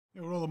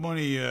All the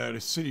money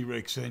the city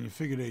rakes in, you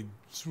figure they'd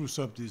spruce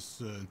up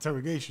these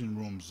interrogation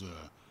rooms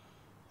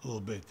a little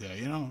bit there,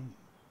 you know?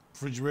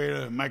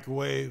 Refrigerator,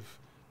 microwave,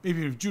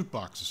 maybe a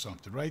jukebox or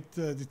something, right,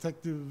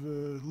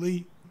 Detective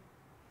Lee?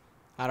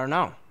 I don't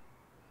know.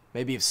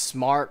 Maybe if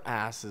smart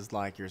asses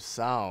like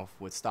yourself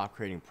would stop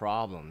creating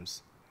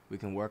problems, we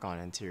can work on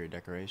interior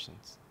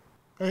decorations.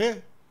 Oh, yeah?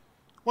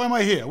 Why am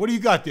I here? What do you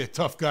got there,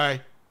 tough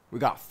guy? We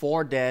got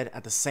 4 dead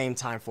at the same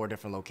time, 4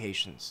 different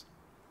locations.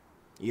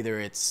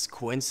 Either it's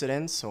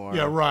coincidence or...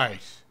 Yeah,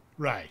 right.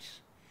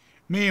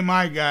 Me and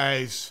my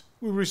guys,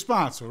 we're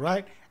responsible,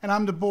 right? And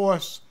I'm the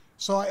boss,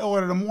 so I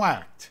ordered them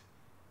whacked.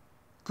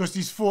 Because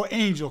these 4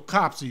 angel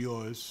cops of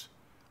yours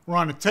were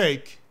on the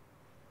take,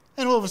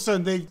 and all of a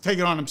sudden they take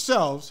it on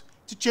themselves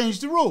to change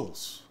the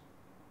rules.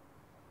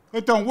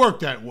 It don't work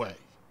that way.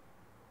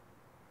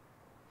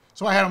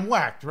 So I had them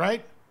whacked,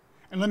 right?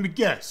 And let me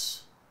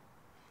guess.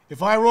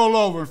 If I roll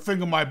over and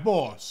finger my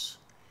boss,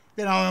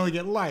 then I'll only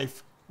get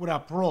life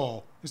without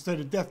parole instead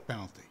of death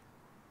penalty.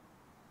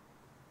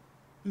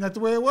 Isn't that the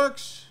way it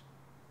works?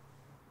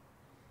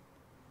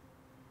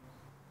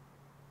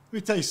 Let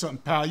me tell you something,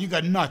 pal. You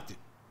got nothing.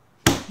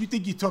 You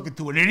think you're talking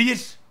to an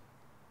idiot?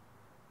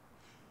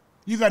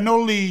 You got no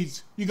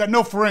leads. You got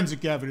no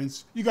forensic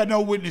evidence. You got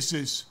no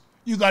witnesses.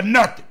 You got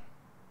nothing.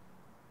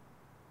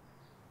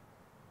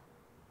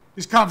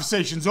 This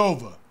conversation's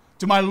over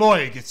till my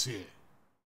lawyer gets here.